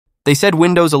They said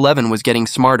Windows 11 was getting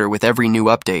smarter with every new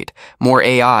update, more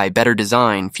AI, better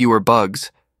design, fewer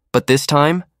bugs. But this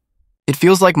time, it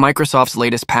feels like Microsoft's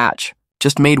latest patch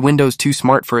just made Windows too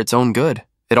smart for its own good.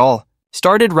 It all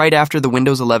started right after the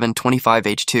Windows 11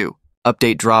 25H2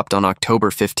 update dropped on October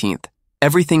 15th.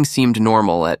 Everything seemed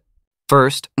normal at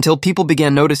first until people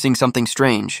began noticing something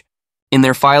strange. In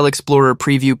their File Explorer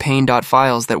preview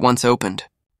pane.files that once opened,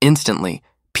 instantly,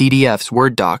 PDFs,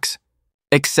 Word docs,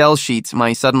 Excel sheets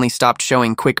might suddenly stopped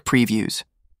showing quick previews.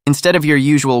 Instead of your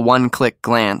usual one-click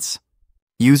glance,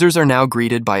 users are now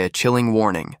greeted by a chilling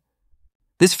warning.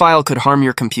 This file could harm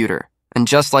your computer, and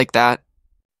just like that,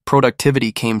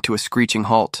 productivity came to a screeching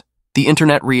halt. The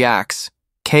internet reacts.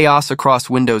 Chaos across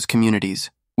Windows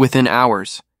communities. Within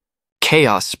hours,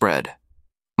 chaos spread.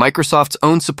 Microsoft's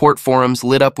own support forums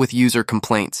lit up with user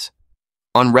complaints.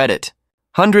 On Reddit,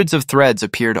 hundreds of threads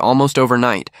appeared almost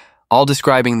overnight, all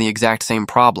describing the exact same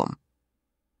problem.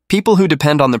 People who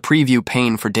depend on the preview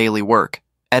pane for daily work,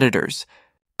 editors,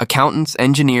 accountants,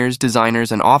 engineers,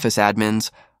 designers, and office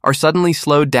admins are suddenly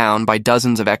slowed down by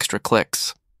dozens of extra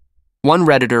clicks. One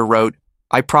Redditor wrote,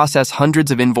 "I process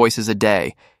hundreds of invoices a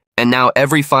day, and now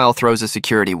every file throws a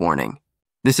security warning.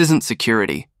 This isn't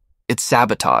security, it's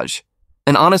sabotage."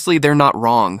 And honestly, they're not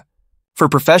wrong. For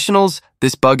professionals,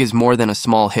 this bug is more than a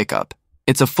small hiccup.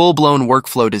 It's a full-blown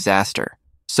workflow disaster.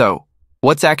 So,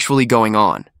 what's actually going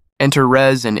on? Enter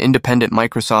Rez, an independent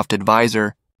Microsoft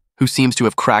advisor who seems to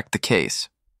have cracked the case.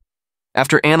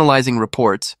 After analyzing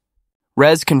reports,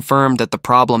 Rez confirmed that the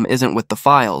problem isn't with the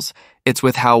files, it's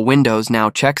with how Windows now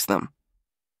checks them.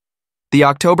 The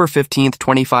October 15th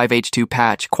 25H2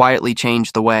 patch quietly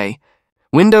changed the way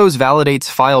Windows validates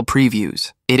file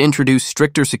previews. It introduced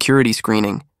stricter security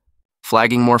screening,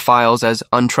 flagging more files as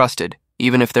untrusted,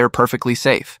 even if they're perfectly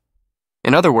safe.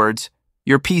 In other words,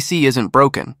 your PC isn't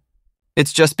broken.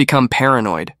 It's just become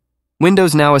paranoid.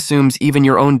 Windows now assumes even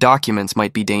your own documents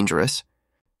might be dangerous,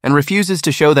 and refuses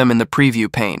to show them in the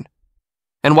preview pane.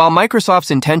 And while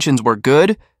Microsoft's intentions were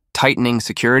good, tightening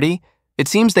security, it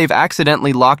seems they've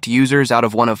accidentally locked users out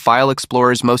of one of File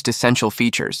Explorer's most essential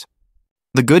features.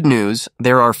 The good news,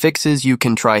 there are fixes you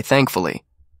can try, thankfully.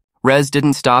 Rez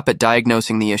didn't stop at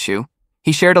diagnosing the issue.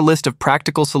 He shared a list of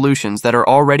practical solutions that are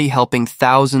already helping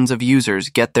thousands of users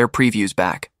get their previews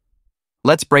back.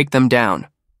 Let's break them down.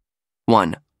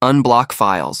 1. Unblock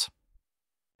files.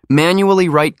 Manually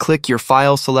right-click your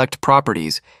file, select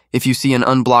Properties. If you see an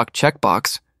unblocked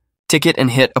checkbox, tick it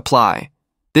and hit Apply.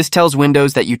 This tells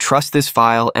Windows that you trust this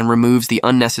file and removes the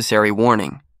unnecessary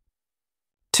warning.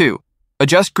 2.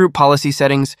 Adjust group policy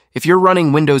settings. If you're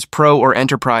running Windows Pro or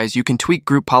Enterprise, you can tweak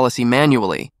group policy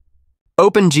manually.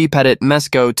 Open gpedit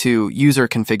mesgo to User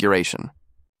Configuration.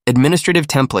 Administrative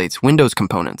Templates, Windows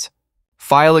Components.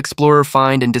 File Explorer,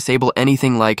 find and disable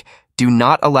anything like Do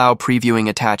Not Allow Previewing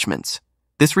Attachments.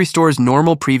 This restores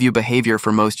normal preview behavior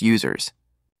for most users.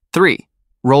 3.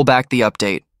 Roll back the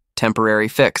update. Temporary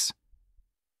fix.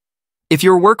 If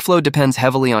your workflow depends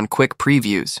heavily on quick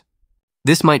previews,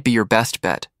 this might be your best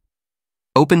bet.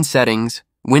 Open Settings,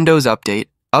 Windows Update,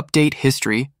 Update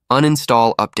History,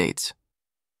 Uninstall Updates.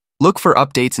 Look for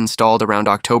updates installed around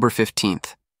October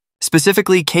 15th,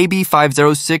 specifically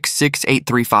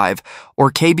KB5066835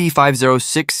 or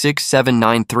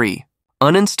KB5066793.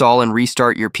 Uninstall and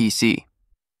restart your PC.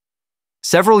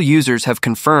 Several users have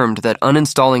confirmed that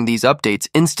uninstalling these updates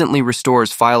instantly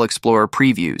restores File Explorer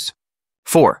previews.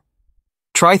 4.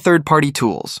 Try third-party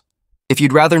tools. If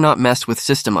you'd rather not mess with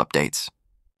system updates,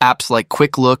 apps like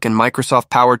Quick Look and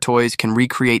Microsoft Power Toys can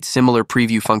recreate similar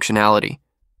preview functionality.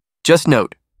 Just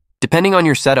note, depending on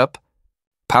your setup,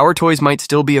 Power Toys might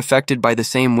still be affected by the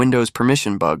same Windows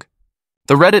permission bug.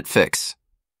 The Reddit fix.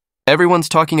 Everyone's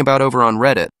talking about over on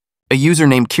Reddit. A user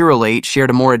named Kirillate shared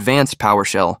a more advanced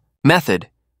PowerShell method.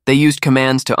 They used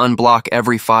commands to unblock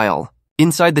every file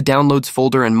inside the Downloads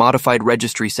folder and modified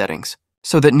registry settings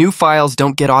so that new files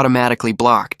don't get automatically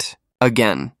blocked.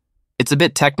 Again, it's a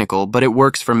bit technical, but it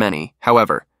works for many.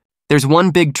 However, there's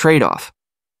one big trade-off.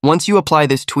 Once you apply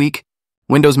this tweak,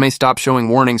 Windows may stop showing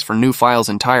warnings for new files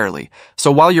entirely,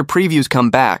 so while your previews come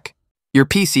back, your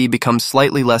PC becomes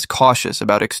slightly less cautious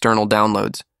about external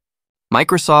downloads.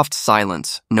 Microsoft's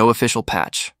silence, no official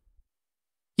patch.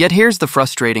 Yet here's the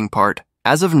frustrating part.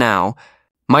 As of now,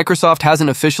 Microsoft hasn't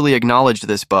officially acknowledged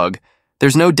this bug.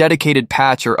 There's no dedicated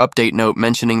patch or update note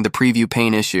mentioning the preview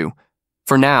pane issue.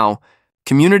 For now,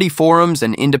 community forums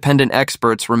and independent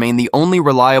experts remain the only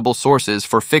reliable sources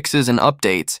for fixes and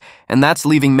updates, and that's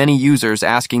leaving many users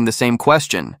asking the same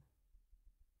question.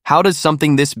 How does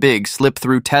something this big slip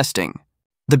through testing?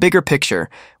 The bigger picture,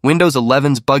 Windows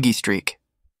 11's buggy streak.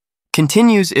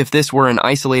 Continues if this were an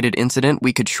isolated incident,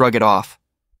 we could shrug it off.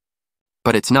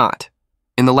 But it's not.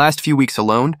 In the last few weeks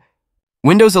alone,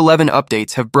 Windows 11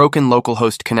 updates have broken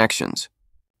localhost connections,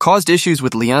 caused issues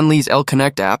with Lianli's L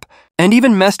Connect app, and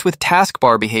even messed with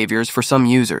taskbar behaviors for some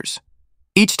users.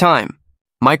 Each time,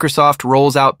 Microsoft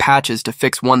rolls out patches to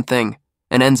fix one thing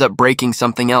and ends up breaking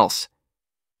something else.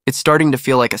 It's starting to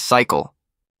feel like a cycle.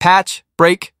 Patch,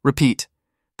 break, repeat.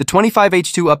 The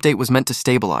 25H2 update was meant to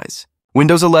stabilize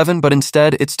Windows 11, but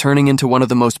instead it's turning into one of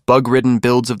the most bug-ridden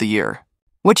builds of the year.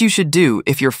 What you should do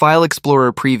if your File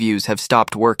Explorer previews have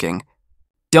stopped working.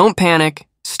 Don't panic.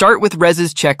 Start with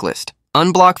Rez's checklist.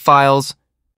 Unblock files,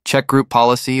 check group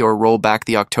policy, or roll back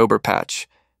the October patch.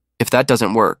 If that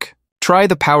doesn't work, try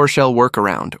the PowerShell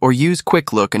workaround or use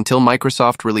Quick Look until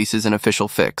Microsoft releases an official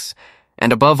fix.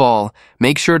 And above all,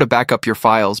 make sure to back up your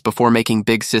files before making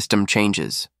big system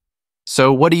changes.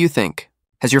 So what do you think?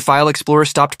 Has your File Explorer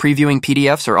stopped previewing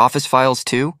PDFs or Office files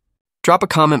too? Drop a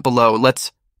comment below.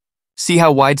 Let's see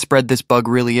how widespread this bug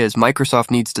really is.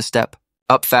 Microsoft needs to step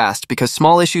up fast because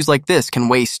small issues like this can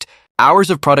waste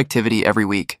hours of productivity every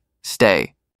week.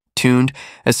 Stay tuned.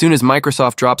 As soon as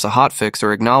Microsoft drops a hotfix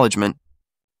or acknowledgement,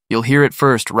 you'll hear it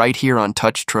first right here on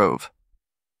Touch Trove.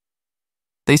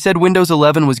 They said Windows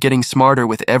 11 was getting smarter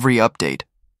with every update,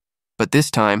 but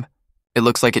this time, it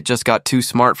looks like it just got too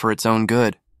smart for its own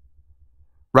good.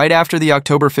 Right after the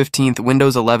October 15th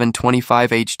Windows 11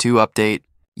 25H2 update,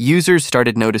 users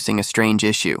started noticing a strange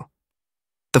issue.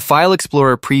 The File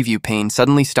Explorer preview pane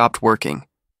suddenly stopped working.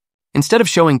 Instead of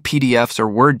showing PDFs or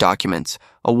Word documents,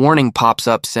 a warning pops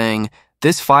up saying,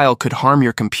 "This file could harm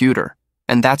your computer,"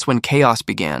 and that's when chaos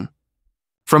began.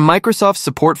 From Microsoft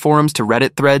support forums to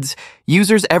Reddit threads,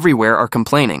 users everywhere are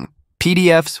complaining.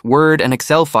 PDFs, Word, and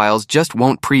Excel files just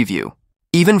won't preview.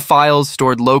 Even files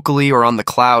stored locally or on the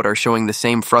cloud are showing the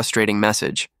same frustrating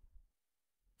message.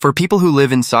 For people who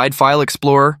live inside File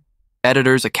Explorer,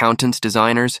 editors, accountants,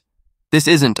 designers, this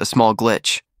isn't a small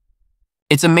glitch.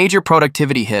 It's a major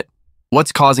productivity hit.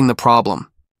 What's causing the problem?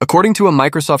 According to a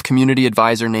Microsoft community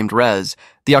advisor named Rez,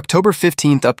 the October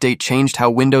 15th update changed how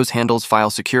Windows handles file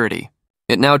security.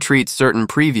 It now treats certain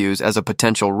previews as a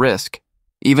potential risk,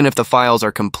 even if the files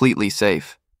are completely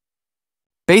safe.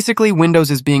 Basically,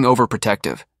 Windows is being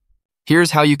overprotective.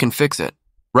 Here's how you can fix it.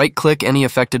 Right-click any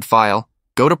affected file,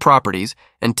 go to Properties,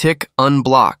 and tick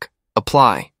Unblock,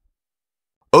 Apply.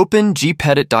 Open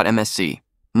gpedit.msc.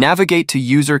 Navigate to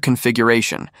User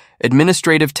Configuration,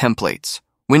 Administrative Templates,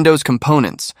 Windows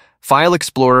Components, File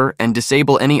Explorer, and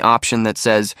disable any option that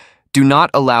says, "Do not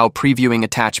allow previewing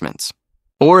attachments."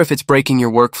 Or if it's breaking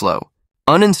your workflow,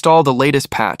 uninstall the latest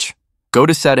patch. Go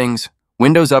to Settings,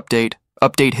 Windows Update,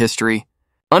 Update History,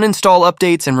 uninstall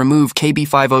updates and remove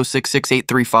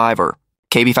KB5066835 or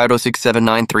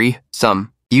KB5066793.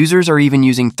 Some users are even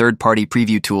using third-party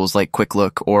preview tools like Quick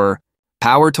Look or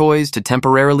PowerToys to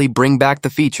temporarily bring back the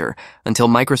feature until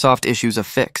Microsoft issues a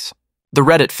fix. The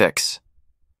Reddit fix.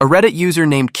 A Reddit user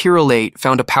named Kirill8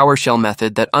 found a PowerShell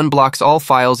method that unblocks all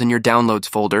files in your Downloads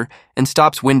folder and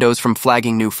stops Windows from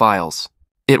flagging new files.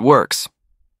 It works,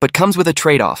 but comes with a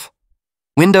trade-off.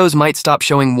 Windows might stop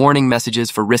showing warning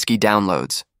messages for risky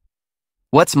downloads.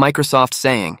 What's Microsoft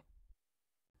saying?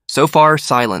 So far,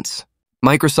 silence.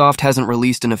 Microsoft hasn't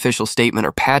released an official statement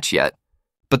or patch yet,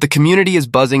 but the community is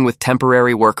buzzing with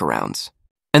temporary workarounds.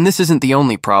 And this isn't the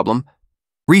only problem.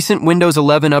 Recent Windows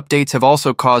 11 updates have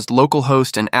also caused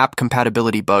localhost and app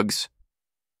compatibility bugs.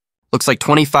 Looks like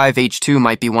 25H2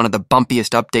 might be one of the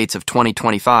bumpiest updates of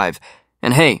 2025.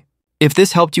 And hey, if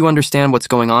this helped you understand what's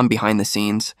going on behind the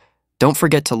scenes, don't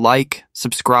forget to like,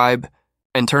 subscribe,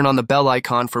 and turn on the bell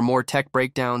icon for more tech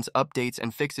breakdowns, updates,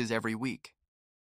 and fixes every week.